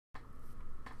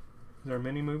Is our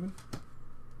mini moving?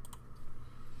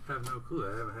 I have no clue.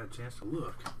 I haven't had a chance to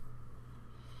look.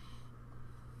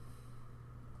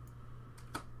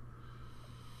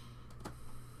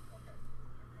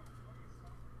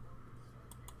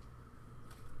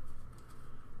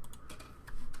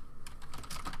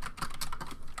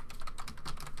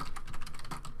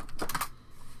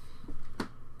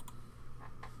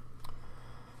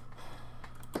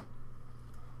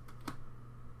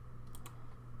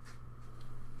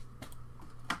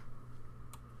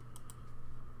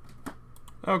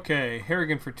 Okay,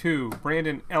 Harrigan for 2,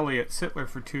 Brandon Elliott, Sittler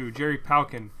for 2, Jerry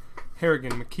Palkin,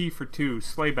 Harrigan, McKee for 2,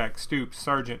 Slayback, Stoops,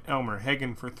 Sargent, Elmer,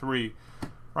 Hagen for 3,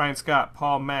 Ryan Scott,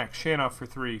 Paul Mack, Shanoff for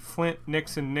 3, Flint,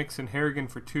 Nixon, Harrigan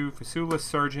for 2, Fasula,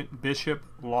 Sargent, Bishop,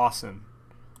 Lawson.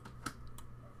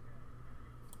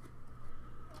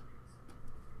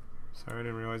 Sorry, I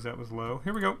didn't realize that was low.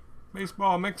 Here we go.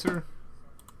 Baseball mixer.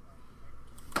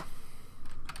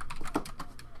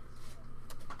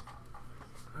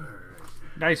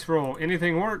 Dice roll.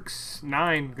 Anything works.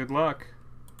 9. Good luck.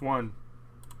 1,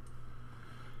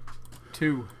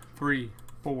 2, 3,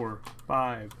 4,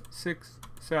 5, 6,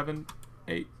 7,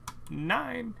 8,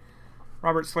 9.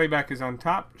 Robert Slayback is on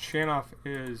top. Shanoff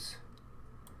is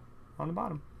on the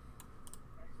bottom.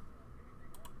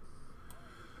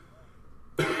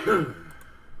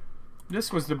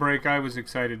 This was the break I was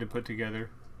excited to put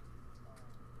together.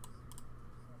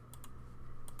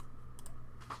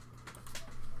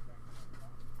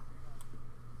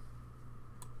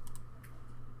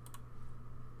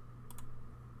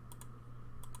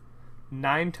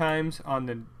 Nine times on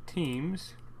the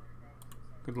teams.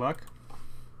 Good luck.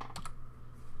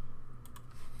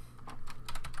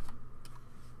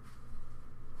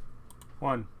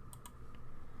 One,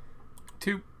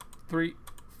 2, 3,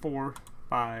 4,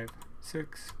 5,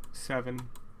 6, 7,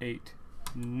 8,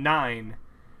 9.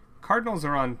 Cardinals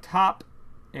are on top,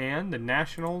 and the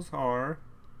Nationals are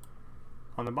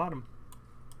on the bottom.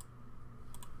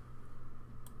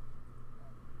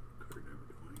 Card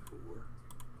number 24.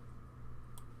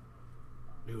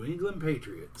 New England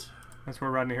Patriots. That's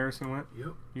where Rodney Harrison went?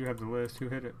 Yep. You have the list. Who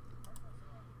hit it?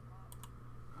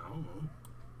 I don't know.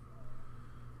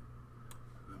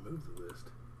 I moved the list.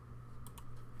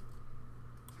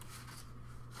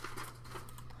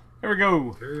 There we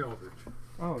go. Terry Aldridge.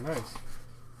 Oh, nice.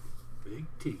 Big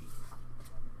T.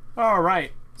 All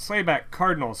right. Slayback,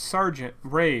 Cardinals, Sargent,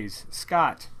 Rays,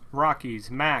 Scott,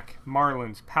 Rockies, Mac,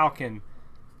 Marlins, Palkin,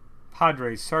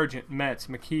 Padres, Sargent, Mets,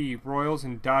 McKee, Royals,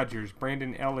 and Dodgers.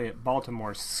 Brandon Elliott,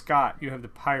 Baltimore. Scott, you have the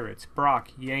Pirates. Brock,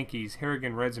 Yankees.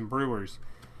 Harrigan, Reds and Brewers.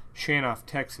 Shanoff,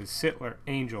 Texas. Sittler,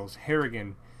 Angels.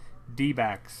 Harrigan,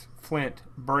 D-backs. Flint,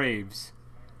 Braves.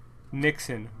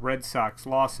 Nixon, Red Sox.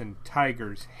 Lawson,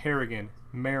 Tigers. Harrigan,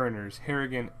 Mariners.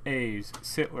 Harrigan, A's.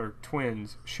 Sittler,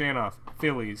 Twins. Shanoff,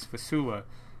 Phillies. Fasula,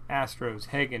 Astros.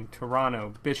 Hagen,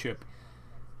 Toronto. Bishop,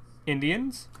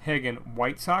 Indians. Hagen,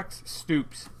 White Sox.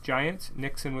 Stoops, Giants.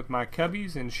 Nixon with my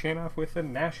Cubbies, and Shanoff with the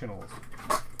Nationals.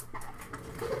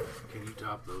 Can you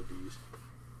top load these?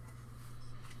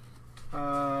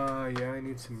 Yeah, I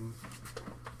need some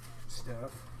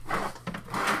stuff.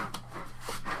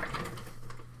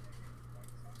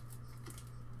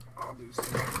 I'll do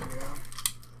some, yeah.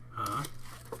 Huh?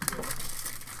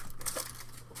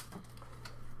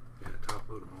 Yeah, top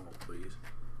load them all, please.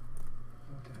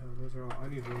 What the hell? Those are all. I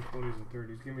need 120s and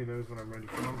 30s. Give me those when I'm ready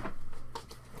for them.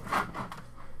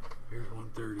 Here's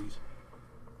 130s.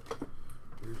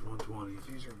 Here's 120s.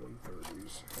 These are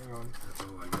 130s. Hang on. That's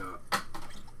all I got.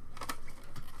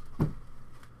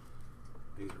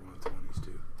 These are 120s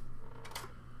too.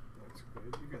 That's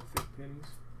good. You got thick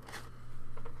pennies.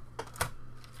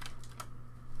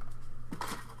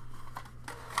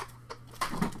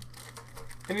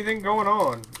 Anything going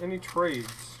on? Any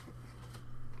trades?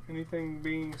 Anything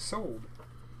being sold?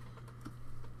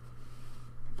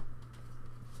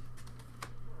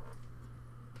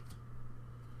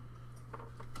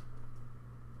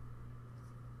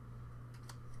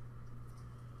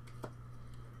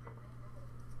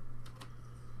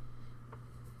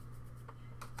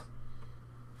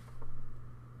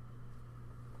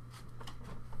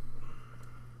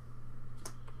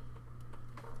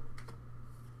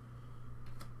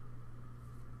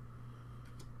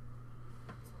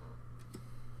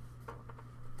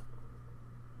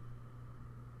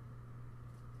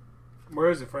 Where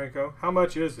is it, Franco? How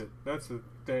much is it? That's the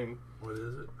thing. What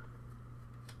is it?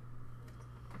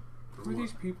 Who are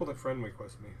these people that friend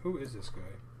request me? Who is this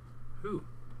guy? Who?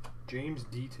 James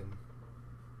Deaton.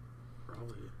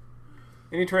 Probably.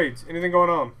 Any trades? Anything going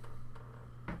on?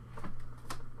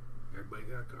 Everybody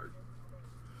got a card.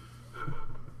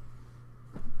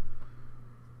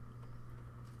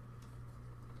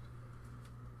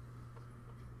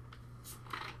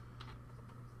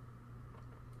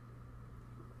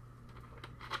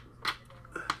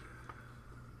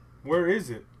 Where is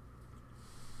it?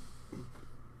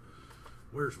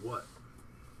 Where's what?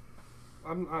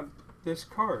 I'm this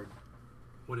card.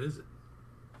 What is it?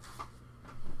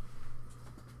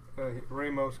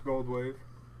 Ramos Gold Wave.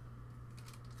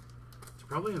 It's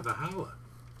probably in Valhalla.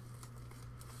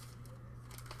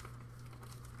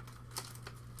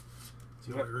 It's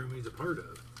the only room he's a part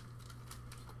of.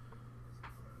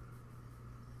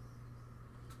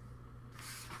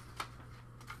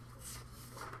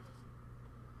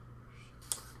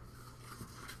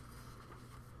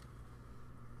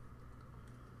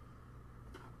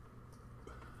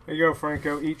 There you go,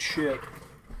 Franco. Eat shit.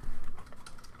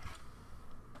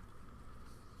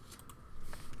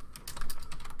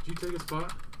 Did you take a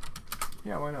spot?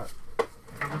 Yeah, why not?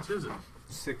 How much is it?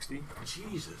 60.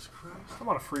 Jesus Christ. I'm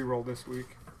on a free roll this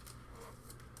week.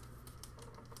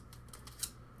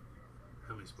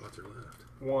 How many spots are left?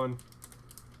 1.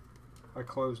 I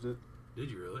closed it.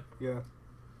 Did you really? Yeah.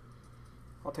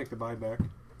 I'll take the buyback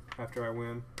after I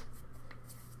win.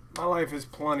 My life is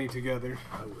plenty together.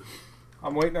 I would.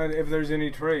 I'm waiting on if there's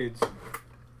any trades.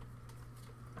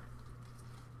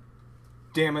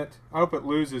 Damn it. I hope it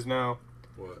loses now.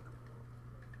 What?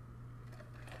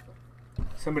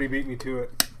 Somebody beat me to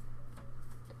it.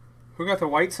 Who got the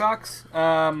White Sox?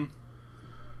 Scott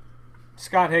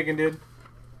Hagen did.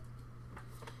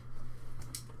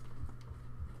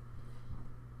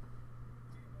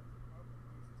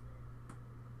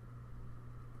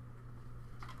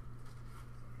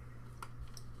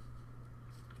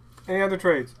 Any other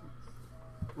trades?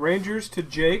 Rangers to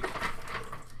Jake.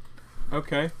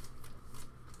 Okay.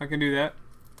 I can do that.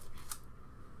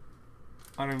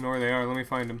 I don't even know where they are. Let me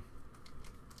find them.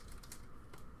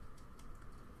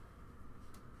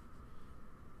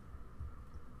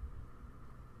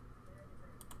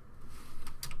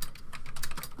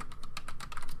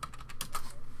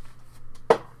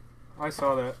 I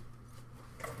saw that.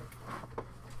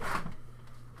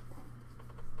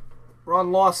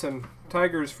 Ron Lawson.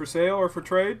 Tigers for sale or for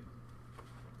trade?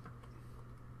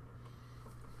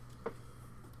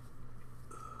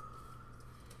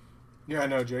 Yeah, I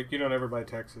know, Jake. You don't ever buy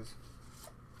Texas.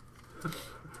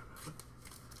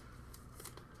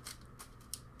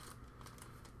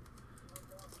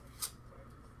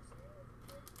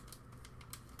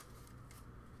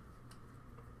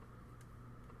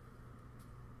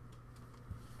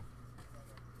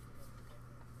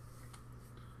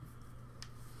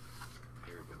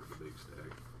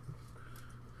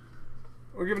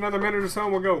 We'll give another minute or so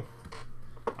and we'll go.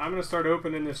 I'm going to start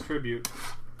opening this tribute.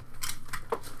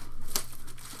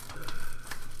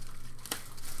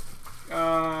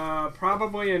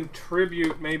 Probably in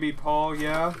tribute, maybe Paul,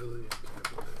 yeah.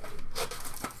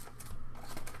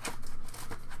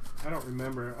 I don't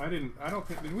remember. I don't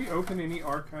think, did we open any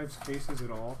archives cases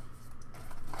at all?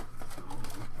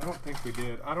 I don't think we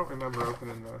did. I don't remember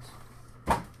opening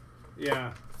this.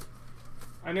 Yeah.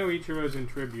 I know Ichiro's in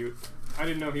tribute. I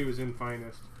didn't know he was in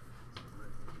Finest.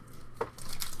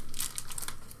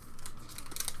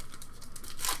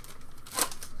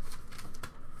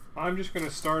 I'm just going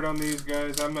to start on these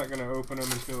guys. I'm not going to open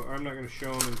them until, I'm not going to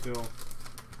show them until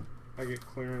I get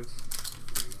clearance.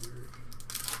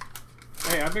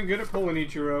 Hey, I've been good at pulling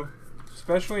Ichiro,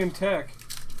 especially in tech.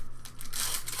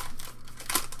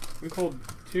 We pulled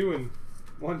 2 in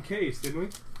 1 case, didn't we?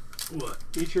 What?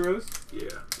 Ichiro's?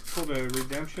 Yeah. Pulled a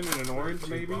redemption and an orange,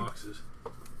 maybe? Boxes.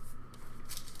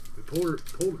 We pulled it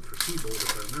for Seabold,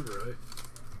 if I remember right.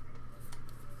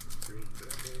 Green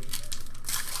Bay.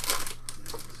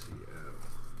 Seattle.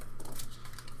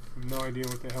 I have no idea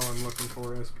what the hell I'm looking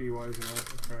for SP-wise in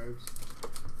archives.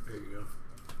 There you go.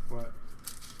 What?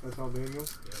 That's all Daniel?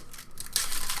 Yep.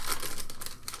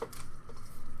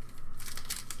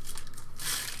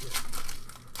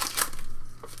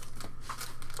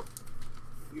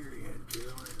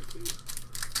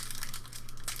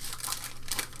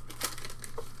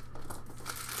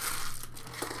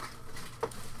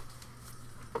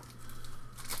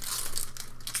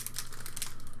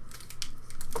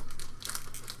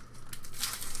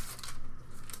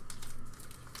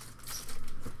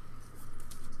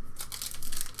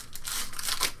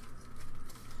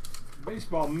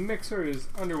 Baseball Mixer is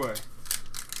underway.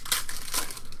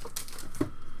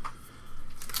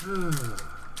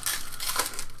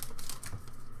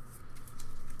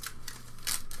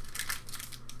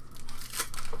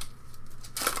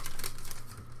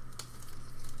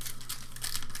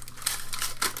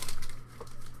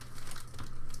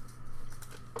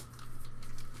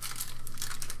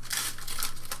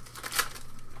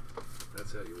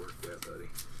 That's how you work that, buddy.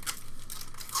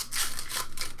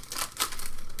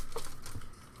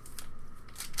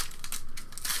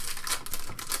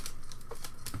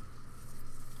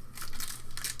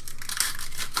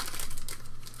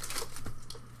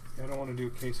 I don't want to do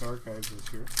a case of archives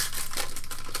this year.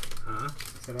 Huh?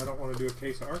 I said I don't want to do a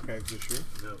case of archives this year.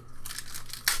 No.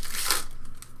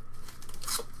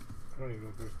 I don't even know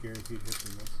if there's guaranteed hits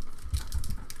in this.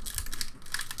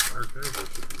 Archives are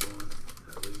should be going,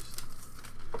 at least.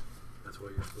 That's why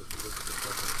you're supposed to look at the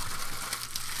fucking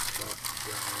boxes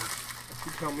down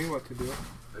You tell me what to do. there.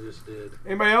 I just did.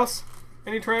 Anybody else?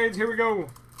 Any trades? Here we go.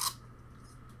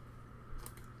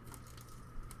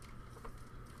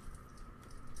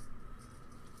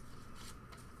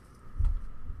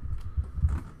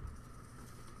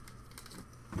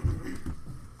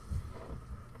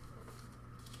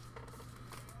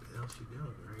 What the hell's she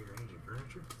doing? Rearranging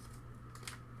furniture?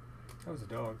 That was a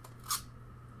dog.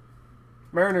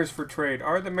 Mariners for trade.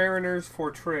 Are the Mariners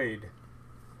for trade?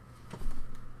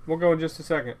 We'll go in just a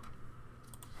second.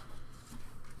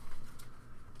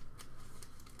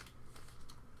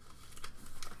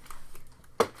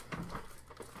 I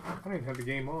don't even have the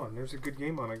game on. There's a good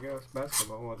game on, I guess.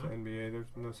 Basketball. What's the NBA? There's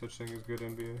no such thing as good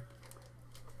NBA.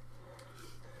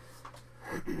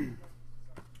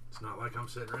 It's not like I'm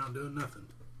sitting around doing nothing.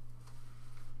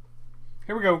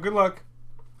 Here we go. Good luck.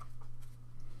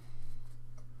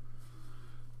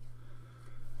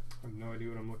 I have no idea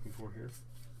what I'm looking for here.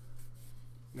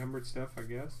 Numbered stuff, I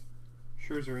guess.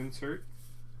 Scherzer insert.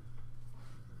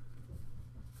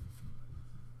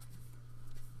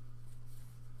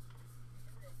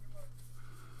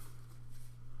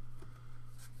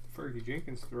 Fergie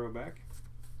Jenkins throwback.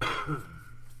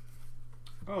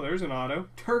 Oh, there's an auto.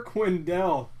 Turk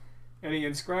Wendell. And he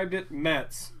inscribed it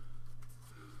Mets.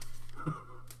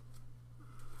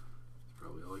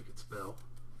 Probably all you could spell.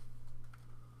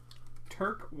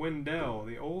 Turk Wendell,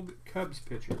 the old Cubs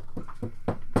pitcher.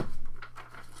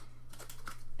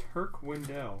 Turk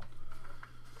Wendell.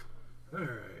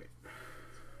 Alright.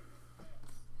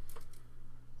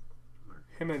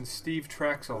 Him and Steve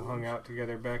Traxel hung out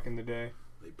together back in the day.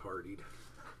 They partied.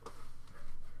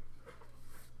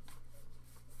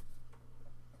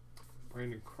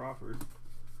 Brandon Crawford.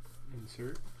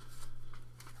 Insert.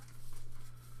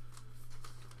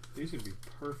 These would be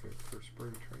perfect for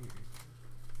spring training.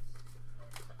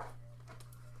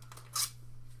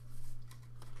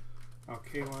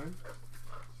 K-line.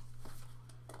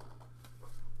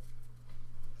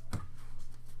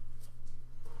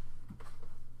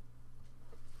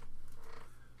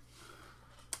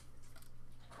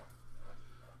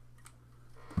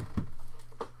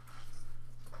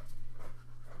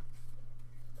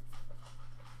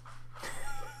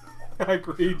 I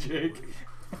agree, Jake.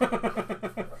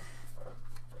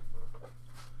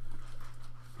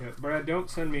 Yeah, Brad, don't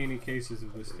send me any cases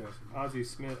of this stuff. Ozzie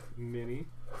Smith mini.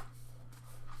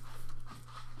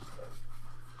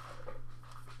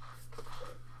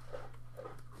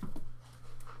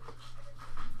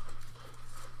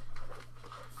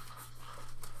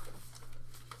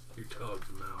 Your dog's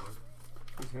mouth.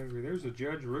 He's hungry. There's a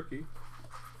Judge rookie.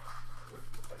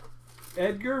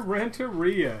 Edgar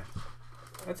Renteria.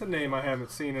 That's a name I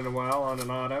haven't seen in a while on an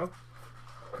auto.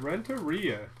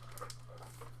 Renteria.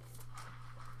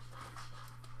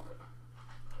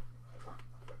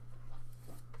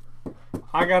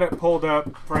 I got it pulled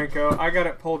up, Franco. I got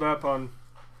it pulled up on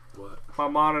What? my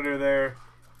monitor there.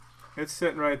 It's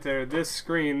sitting right there. This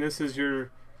screen, this is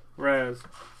your res.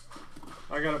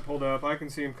 I got it pulled up. I can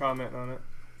see him commenting on it.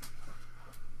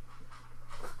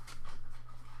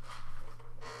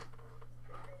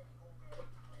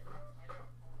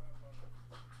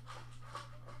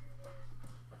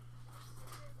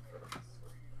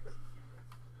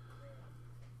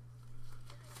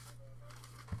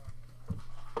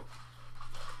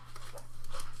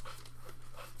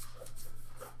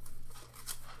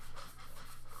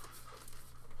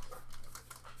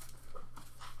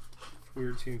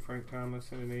 Weird seeing Frank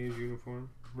Thomas in an A's uniform.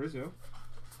 Rizzo,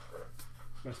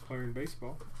 best player in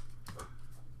baseball.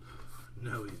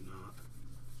 No, he's not.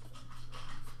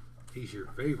 He's your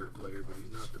favorite player, but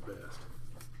he's not the best.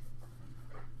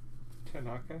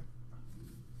 Tanaka.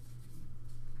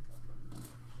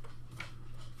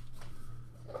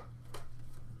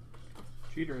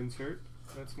 Cheater insert.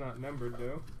 That's not numbered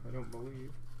though, I don't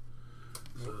believe.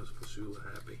 So is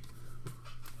Fasula happy?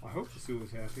 I hope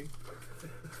Fasula's happy.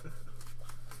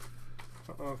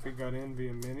 I don't know if he got in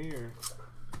via mini or...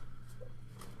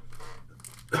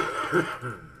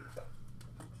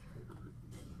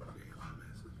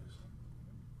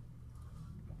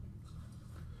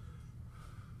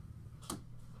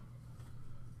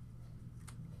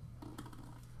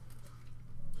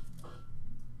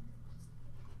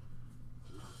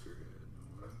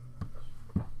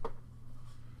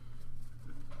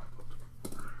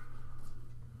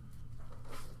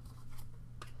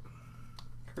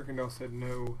 Kuykendall said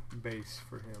no base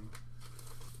for him.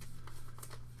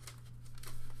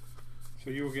 So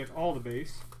you will get all the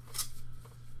base.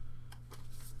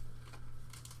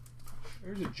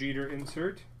 There's a Jeter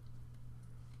insert.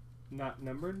 Not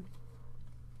numbered.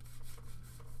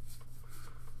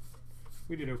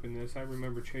 We did open this. I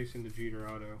remember chasing the Jeter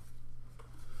auto.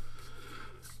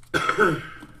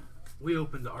 We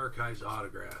opened the Archives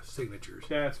autograph signatures.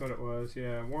 That's what it was,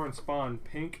 yeah. Warren Spahn,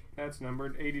 pink. That's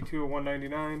numbered. 82 of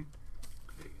 199.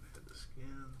 Okay, gonna hit the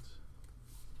skins.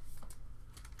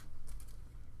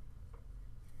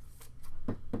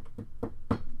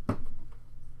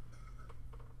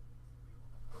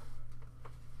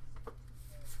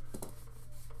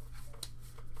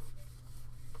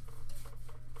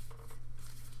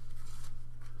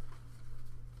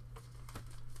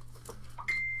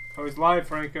 Oh, he's live,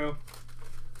 Franco.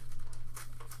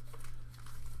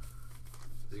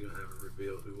 Is he gonna have a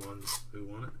reveal who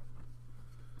won it?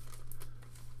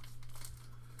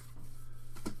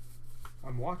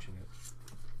 I'm watching it.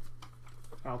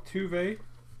 Altuve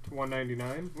to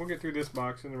 199. We'll get through this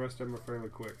box, and the rest of them are fairly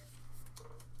quick.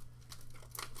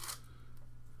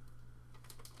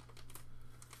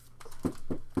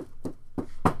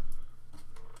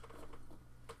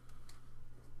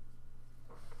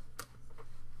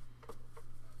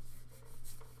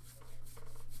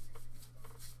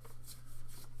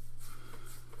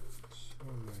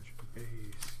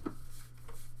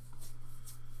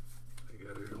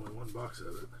 Box of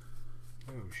it.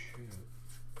 Oh shit.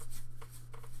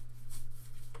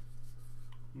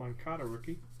 Moncada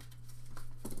rookie.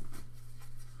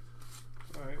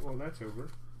 Alright, well that's over.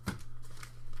 I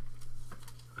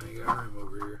ain't got room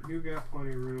over here. You got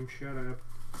plenty of room, shut up.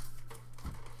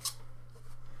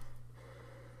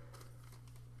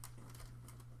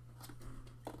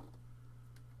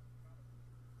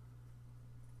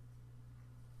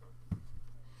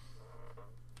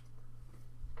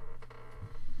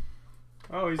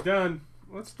 Oh, he's done.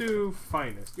 Let's do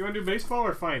finest. You want to do baseball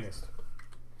or finest?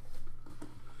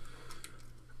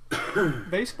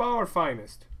 Baseball or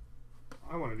finest?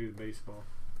 I want to do the baseball.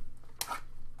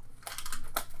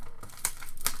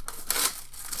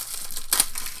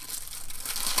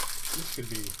 This could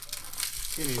be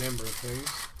any number of things.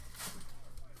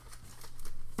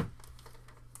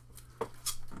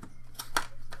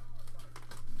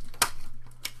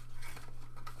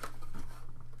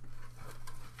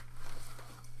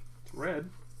 Red.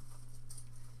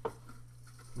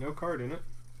 No card in it.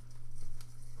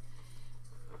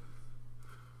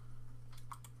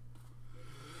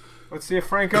 Let's see if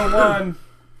Franco won.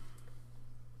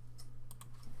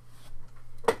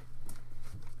 Did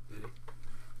he?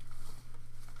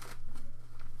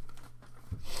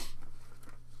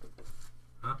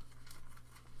 Huh?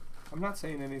 I'm not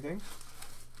saying anything.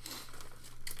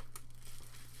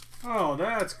 Oh,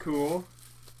 that's cool.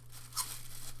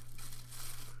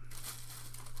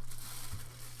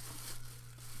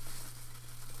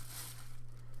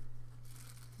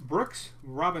 Brooks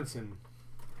Robinson,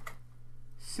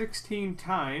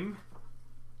 16-time.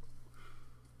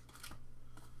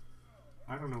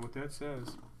 I don't know what that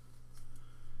says.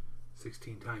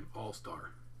 16-time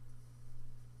All-Star.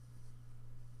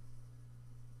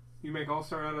 You make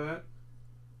All-Star out of that?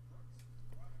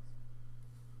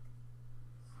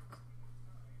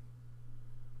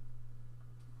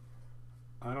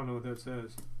 I don't know what that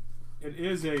says. It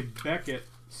is a Beckett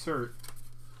cert.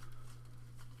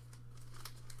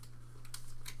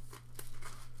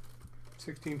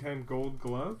 16-time Gold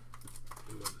Glove.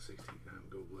 Who won the 16-time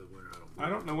Gold Glove winner? I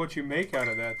don't know what you make out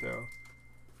of that though.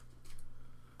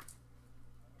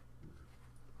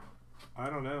 I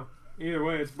don't know. Either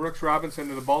way, it's Brooks Robinson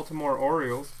to the Baltimore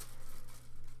Orioles.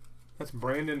 That's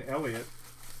Brandon Elliott.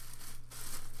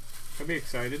 I'd be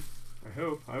excited. I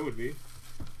hope. I would be.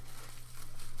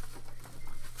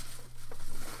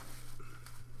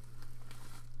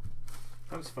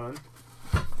 That was fun.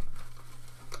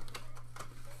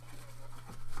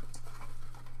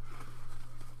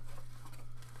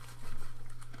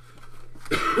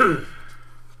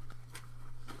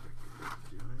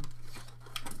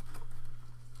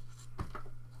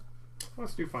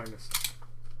 Let's do finest.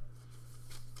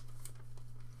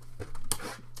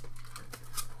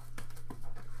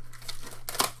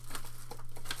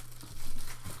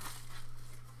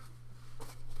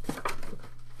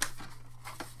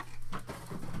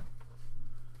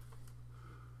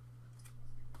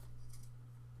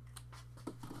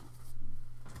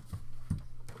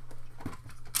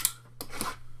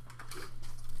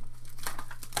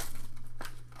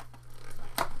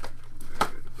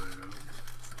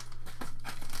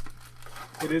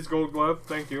 It is Gold Glove,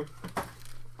 thank you.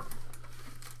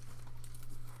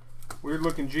 Weird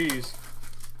looking G's.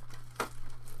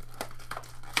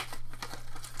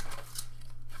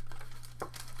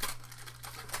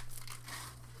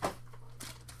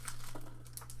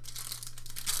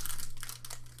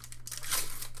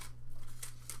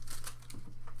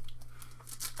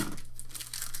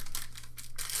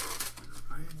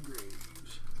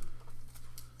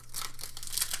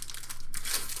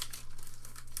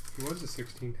 He was a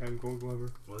 16-time Gold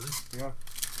Glover. Was he? Yeah.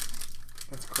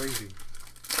 That's crazy.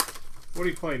 What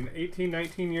he played in 18,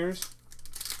 19 years?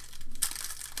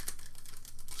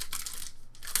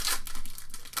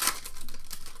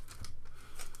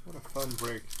 What a fun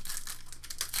break.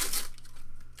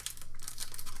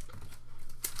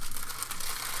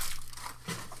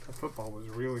 That football was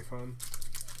really fun.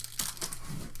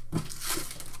 It's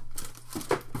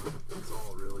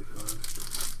all really fun.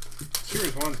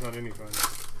 Series 1's not any fun.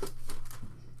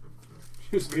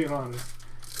 Just being honest.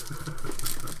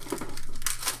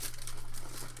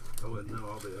 I wouldn't know.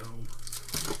 I'll be home.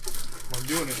 I'm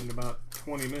doing it in about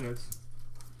 20 minutes.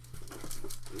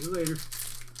 See you later.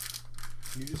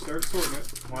 You just start sorting it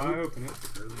while I open it.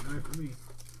 Early night for me.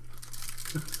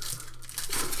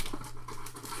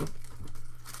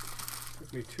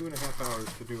 Took me 2.5 hours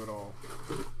to do it all.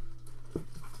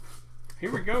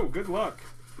 Here we go. Good luck.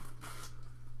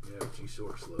 Yeah, but you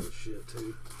sort slow as shit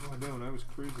too. Oh, I don't. I was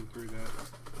cruising through that.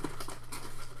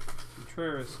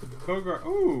 Contreras, Bogart.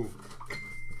 Ooh!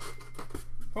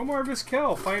 Omar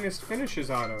Vizquel, finest finishes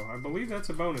auto. I believe that's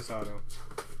a bonus auto.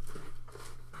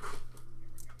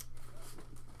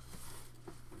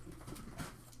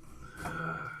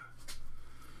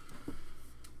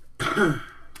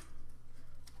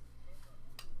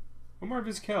 Omar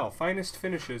Vizquel, finest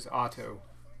finishes auto.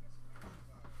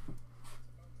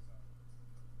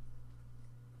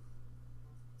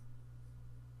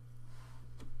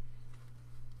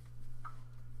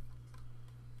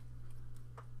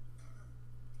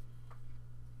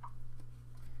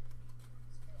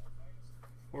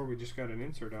 Or we just got an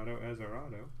insert auto as our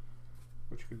auto,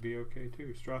 which could be okay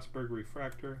too. Strasburg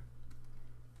Refractor.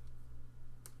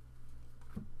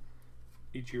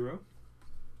 Ichiro.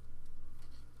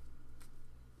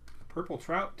 Purple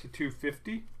Trout to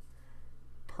 250.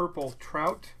 Purple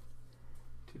Trout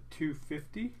to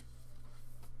 250.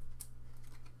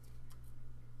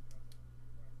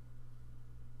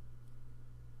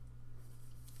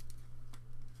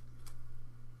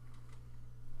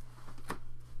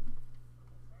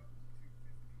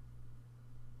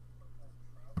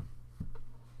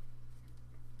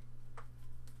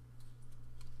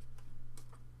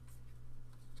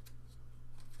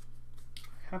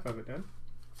 Half of it done.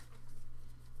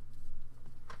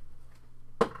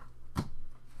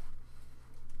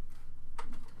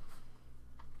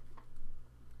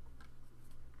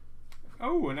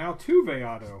 Oh, an Altuve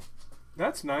auto.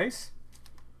 That's nice.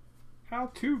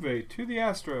 Altuve to the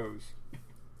Astros.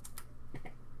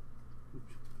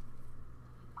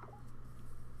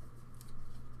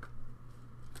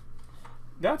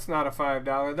 That's not a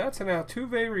 $5. That's an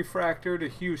Altuve refractor to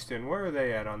Houston. Where are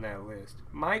they at on that list?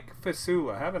 Mike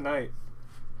Fasula. Have a night.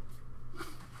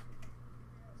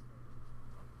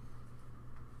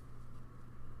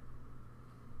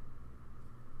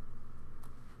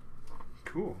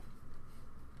 Cool.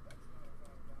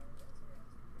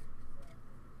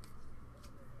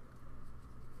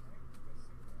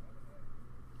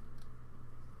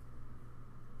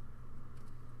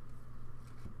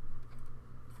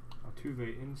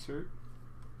 Altuve insert.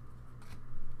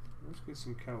 Let's get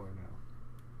some color now.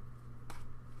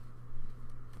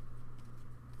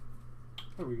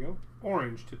 There we go.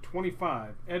 Orange to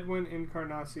 25. Edwin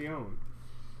Encarnacion.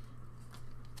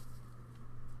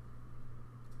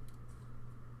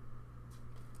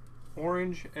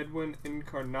 Orange Edwin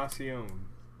Encarnacion.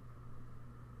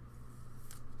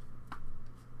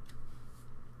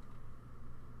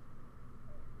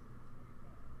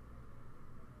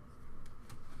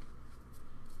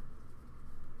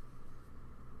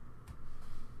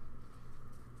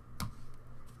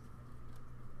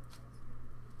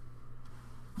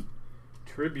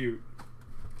 Tribute.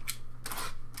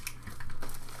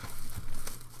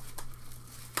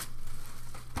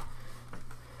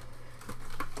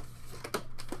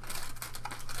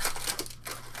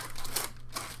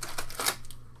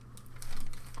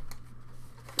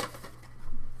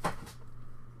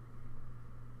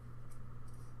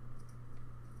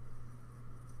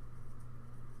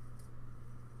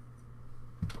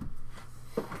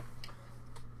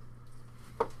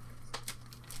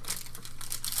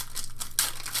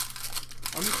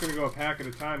 I'm just going to go a pack at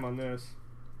a time on this.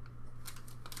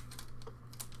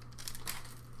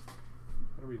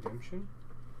 A redemption?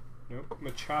 Nope.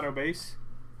 Machado base.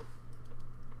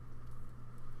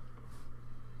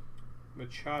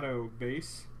 Machado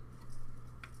base.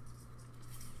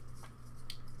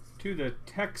 To the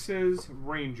Texas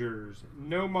Rangers,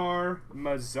 Nomar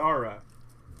Mazara.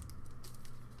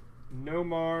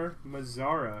 Nomar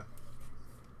Mazara.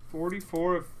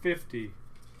 44 of 50.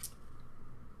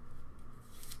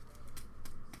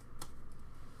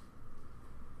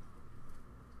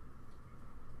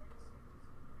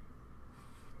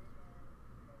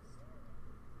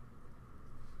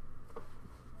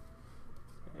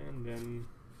 And then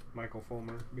Michael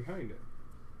Fulmer behind it.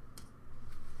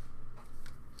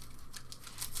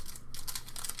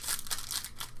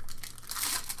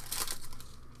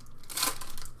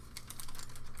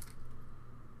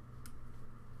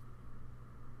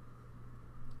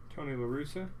 Tony La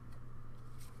Russa.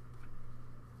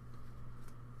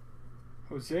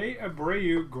 Jose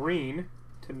Abreu green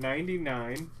to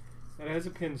 99. That has a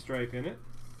pinstripe in it.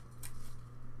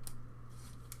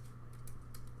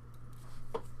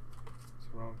 It's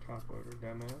the wrong top loader,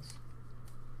 dumbass.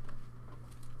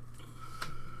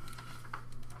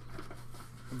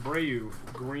 Abreu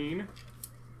green.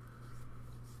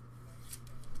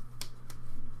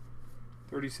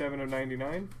 37 of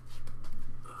 99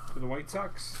 to the White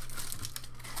Sox.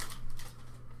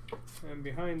 And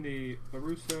behind the La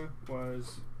Russa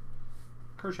was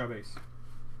Kershaw base.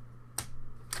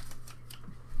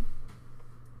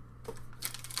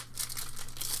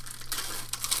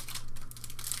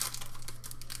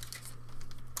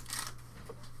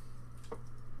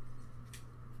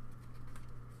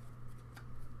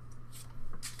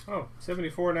 Oh,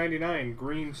 74.99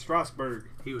 green Strasburg.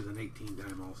 He was an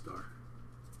 18-time All-Star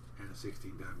and a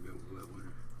 16-time Gold Glove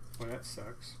winner. Well, that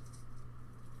sucks.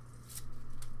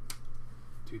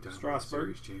 2-time World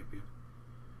Series champion.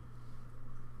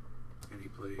 And he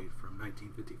played from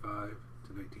 1955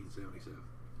 to 1977.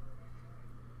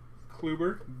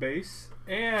 Kluber base.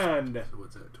 And so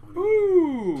what's that, 22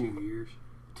 ooh, years?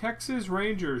 Texas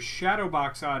Rangers shadow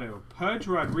box auto. Pudge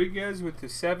Rodriguez with the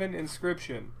 7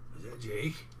 inscription. Is that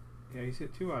Jake? Yeah, he's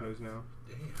hit 2 autos now.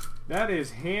 Damn. That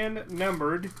is hand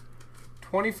numbered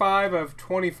 25 of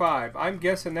 25. I'm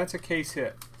guessing that's a case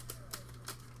hit.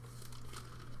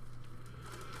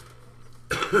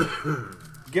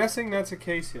 Guessing that's a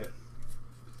case hit.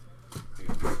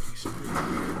 I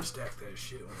gotta stack that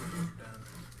shit when we're done.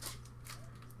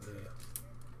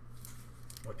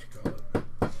 What you call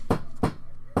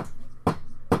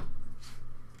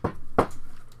it?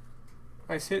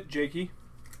 Nice hit, Jakey.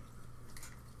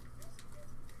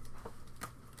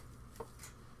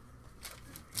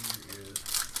 Here is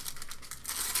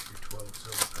your 12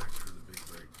 silver packs for the big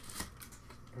break.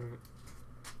 All right.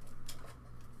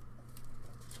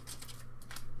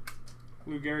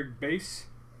 Lou Gehrig base.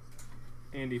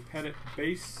 Andy Pettit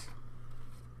base.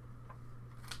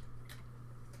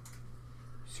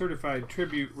 Certified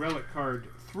Tribute Relic Card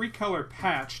 3-color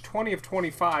patch 20 of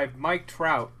 25 Mike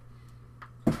Trout.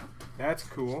 That's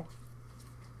cool.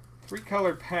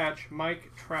 3-color patch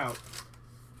Mike Trout.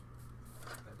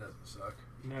 That doesn't suck.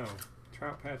 No,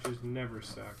 Trout patches never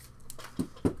suck.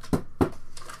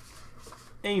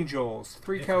 Angels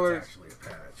 3-color. It's actually a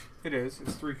patch. It is.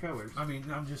 It's 3 colors. I mean,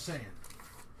 I'm just saying.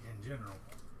 In general.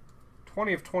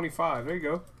 20 of 25. There you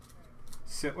go.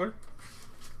 Sittler.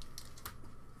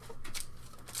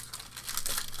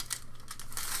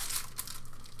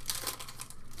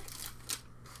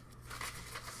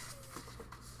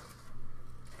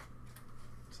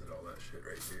 Set all that shit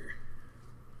right here.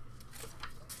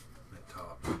 That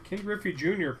top. Ken Griffey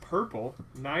Jr. purple.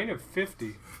 9 of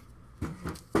 50.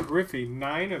 Griffey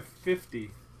 9 of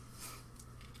 50.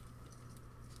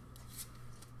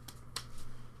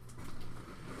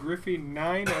 Griffey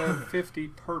 9 of 50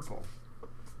 purple.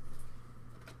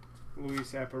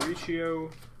 Luis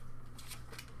Aparicio.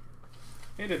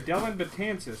 And a Dylan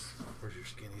Betances. Where's your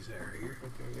skinnies at right here?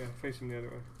 Okay, yeah, face him the other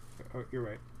way. Oh, you're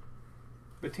right.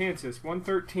 Betances,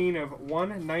 113 of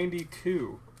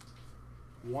 192.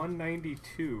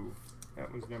 192.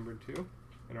 That was numbered 2.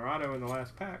 And our auto in the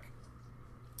last pack.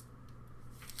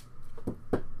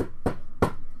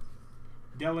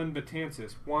 Dylan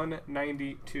Betances,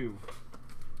 192.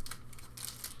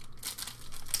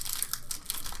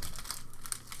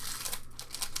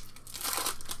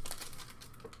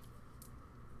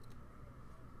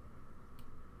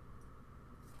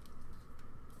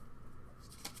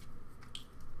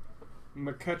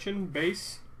 McCutcheon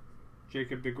base.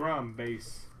 Jacob deGrom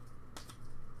base.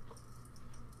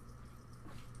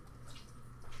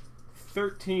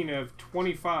 13 of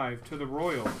 25 to the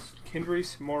Royals.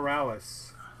 Kendrys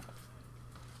Morales.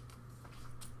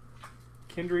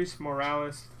 Kendrys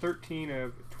Morales, 13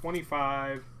 of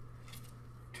 25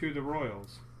 to the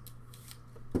Royals.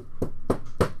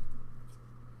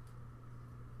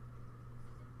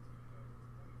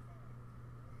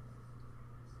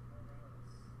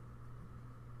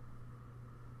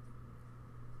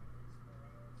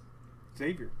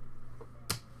 Xavier.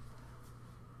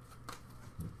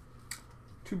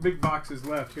 2 big boxes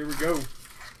left. Here we go.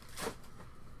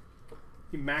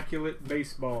 Immaculate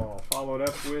Baseball, followed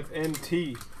up with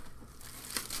NT.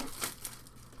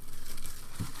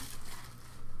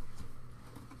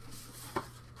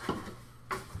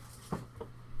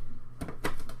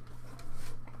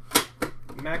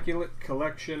 Immaculate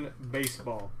Collection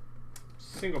Baseball,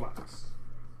 single box.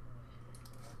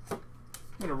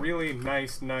 And a really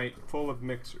nice night full of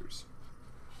mixers.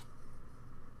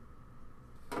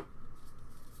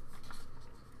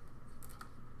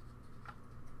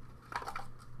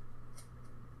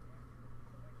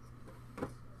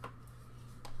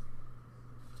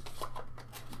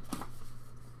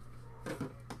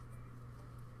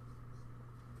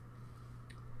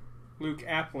 Luke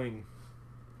Appling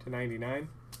 /99.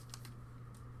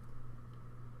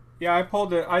 Yeah,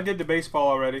 I did the baseball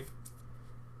already.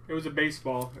 It was a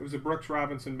baseball. It was a Brooks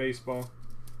Robinson baseball.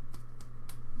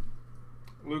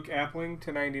 Luke Appling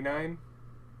 /99.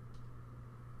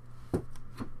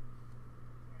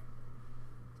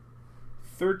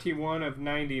 /31 of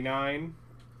 99.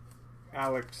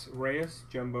 Alex Reyes,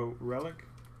 Jumbo Relic.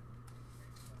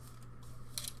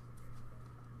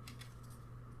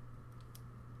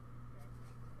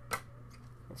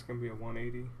 That's going to be a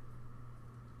 180.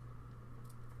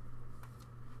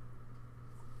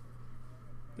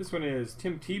 This one is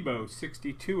Tim Tebow,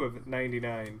 62 of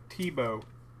 99. Tebow,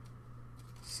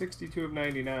 62 of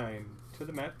 99 to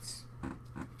the Mets.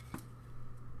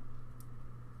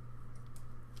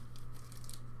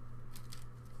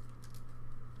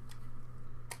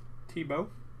 Tebow.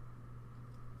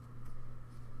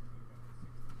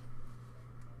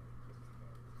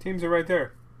 Teams are right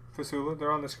there, Fasula.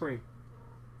 They're on the screen.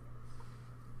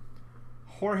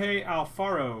 Jorge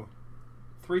Alfaro,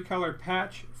 3-color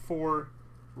patch for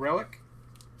Relic.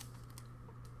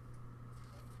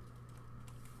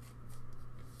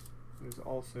 There's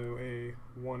also a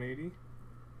 180.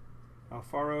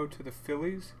 Alfaro to the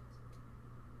Phillies.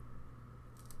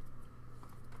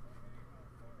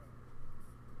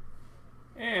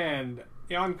 And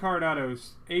on card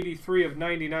autos, 83 of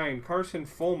 99. Carson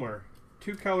Fulmer,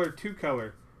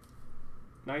 2-color.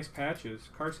 Nice patches.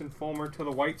 Carson Fulmer to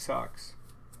the White Sox.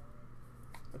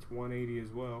 That's 180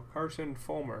 as well. Carson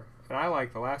Fulmer. And I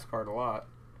like the last card a lot.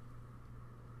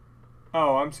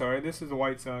 Oh, I'm sorry. This is the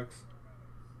White Sox.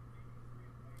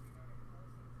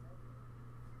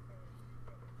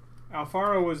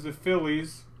 Alfaro was the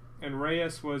Phillies, and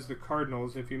Reyes was the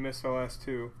Cardinals, if you missed the last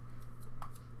two.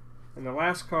 And the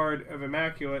last card of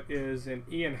Immaculate is an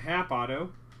Ian Happ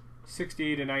auto,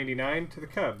 68 of 99 to the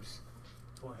Cubs.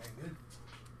 Boy, good.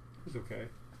 It was okay.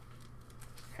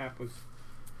 Happ was...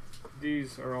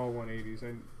 These are all 180s.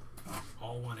 And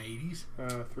all 180s?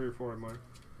 3 or 4 more.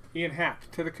 Ian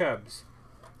Happ to the Cubs.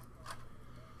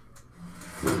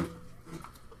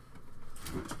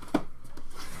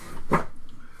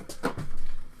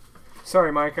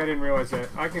 Sorry, Mike, I didn't realize that.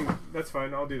 That's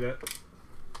fine, I'll do that.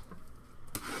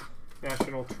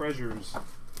 National Treasures.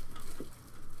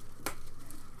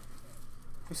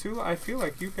 Fasula, I feel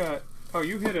like you got... Oh,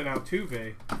 you hit an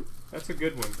Altuve. That's a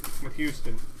good one with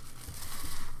Houston.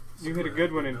 You hit a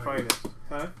good one in Finest.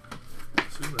 Huh?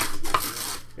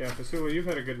 Yeah, Fasula, you've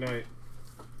had a good night.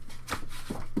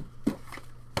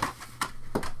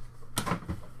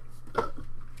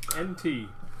 NT.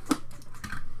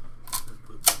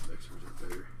 Mixers are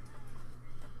better.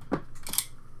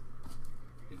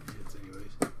 Getting hits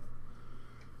anyways.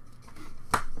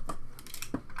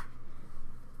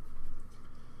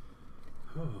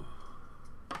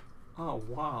 Oh,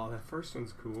 wow, that first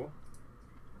one's cool.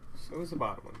 So is the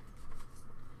bottom one.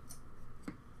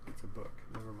 It's a book.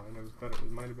 Never mind, I thought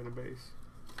it might have been a base.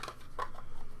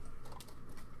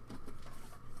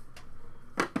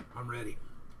 I'm ready.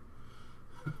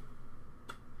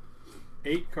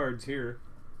 8 cards here.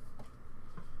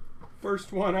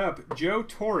 First one up, Joe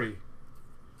Torre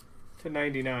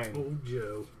 /99. Oh,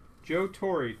 Joe. Joe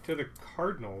Torre to the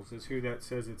Cardinals is who that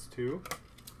says it's to.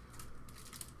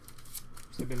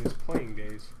 This have been his playing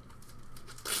days.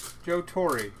 Joe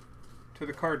Torre to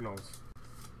the Cardinals.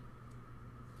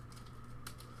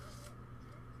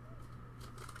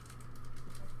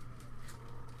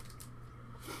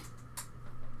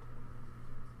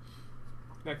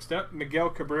 Next up, Miguel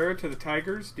Cabrera to the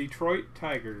Tigers. Detroit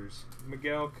Tigers.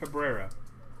 Miguel Cabrera.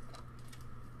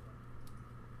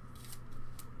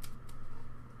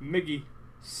 Miggy,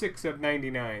 6 of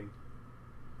 99.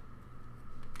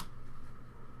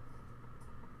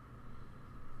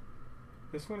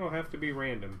 This one will have to be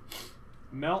random.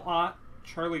 Mel Ott,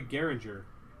 Charlie Gehringer.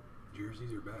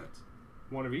 Jerseys or bats?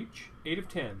 One of each. 8 of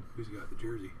 10. Who's got the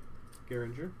jersey?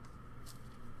 Gehringer.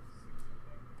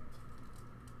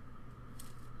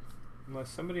 Unless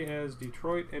somebody has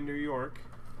Detroit and New York.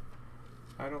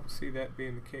 I don't see that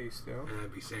being the case, though. And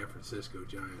that'd be San Francisco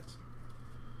Giants.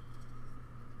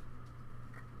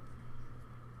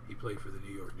 He played for the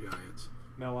New York Giants.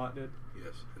 Melott did?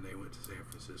 Yes, and they went to San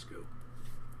Francisco.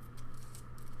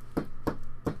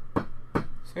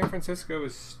 San Francisco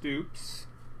is Stoops.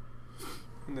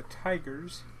 And the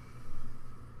Tigers.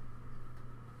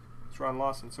 It's Ron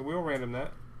Lawson, so we'll random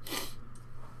that.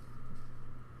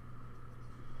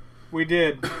 We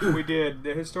did. We did.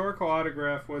 The historical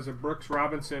autograph was a Brooks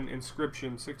Robinson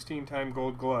inscription, 16-time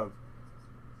Gold Glove.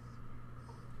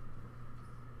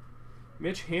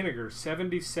 Mitch Haniger,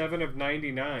 77 of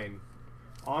 99.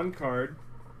 On card,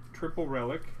 triple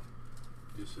relic.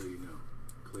 Just so you know,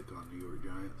 click on New York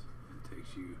Giants and it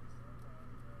takes you.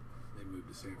 They moved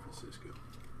to San Francisco.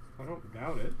 I don't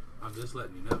doubt it. I'm just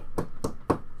letting you know.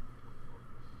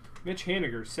 Mitch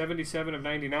Haniger, 77 of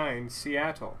 99,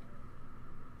 Seattle.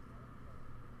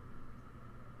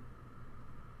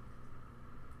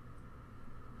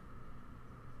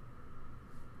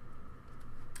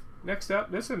 Next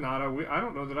up, this is an auto I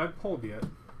don't know that I've pulled yet.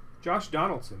 Josh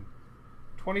Donaldson,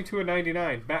 22 of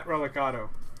 99, Bat Relic auto.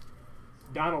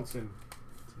 Donaldson.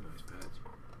 It's a nice patch.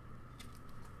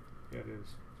 Yeah, it is.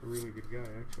 It's a really good guy,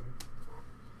 actually.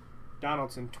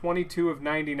 Donaldson, 22 of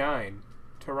 99,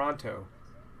 Toronto.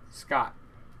 Scott.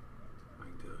 I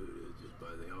can tell who it is just by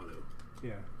the auto.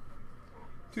 Yeah.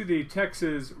 To the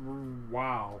Texas,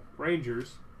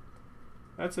 Rangers.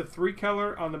 That's a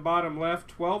 3-color on the bottom left.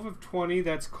 12 of 20.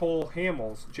 That's Cole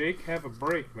Hamels. Jake, have a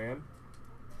break, man.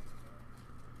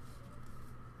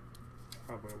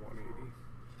 Probably a 180.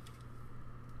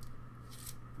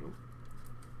 Nope.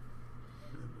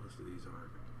 And most of these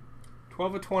aren't.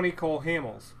 12 of 20, Cole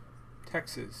Hamels.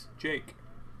 Texas. Jake.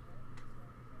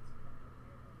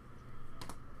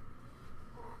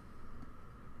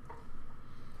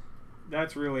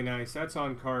 That's really nice. That's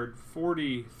on card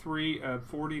 43 of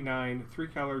 49.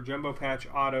 3-color jumbo patch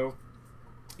auto.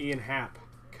 Ian Happ,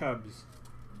 Cubs.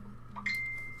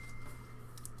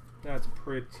 That's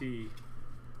pretty.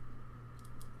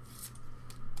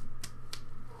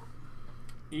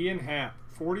 Ian Happ,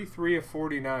 43 of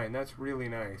 49. That's really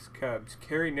nice. Cubs.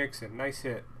 Kerry Nixon, nice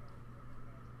hit.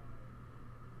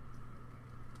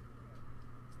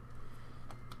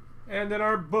 And then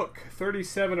our book,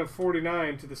 37 of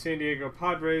 49 to the San Diego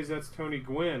Padres. That's Tony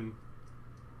Gwynn.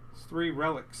 It's 3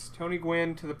 relics. Tony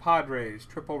Gwynn to the Padres.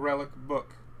 Triple relic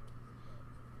book.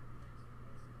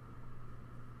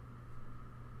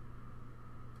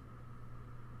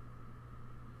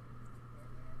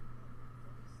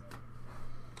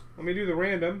 Let me do the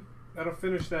random. That'll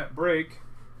finish that break.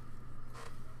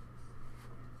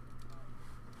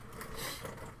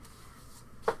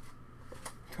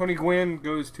 Tony Gwynn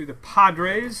goes to the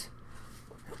Padres.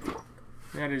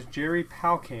 That is Jerry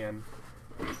Palcan.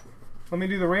 Let me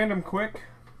do the random quick.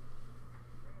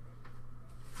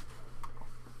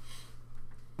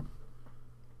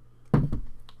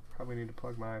 Probably need to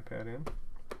plug my iPad in.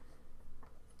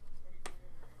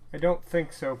 I don't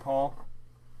think so, Paul.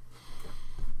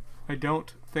 I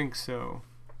don't think so.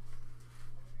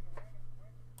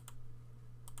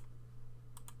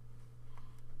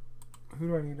 Who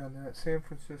do I need on that? San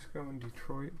Francisco and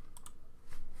Detroit.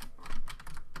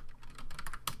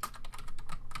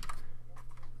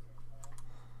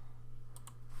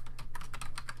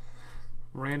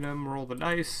 Random, roll the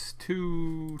dice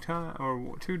 2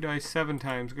 dice 7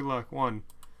 times. Good luck. 1,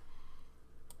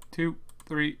 2,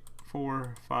 3,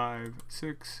 4, 5,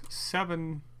 6,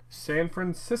 7. San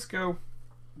Francisco.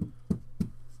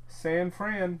 San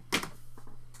Fran.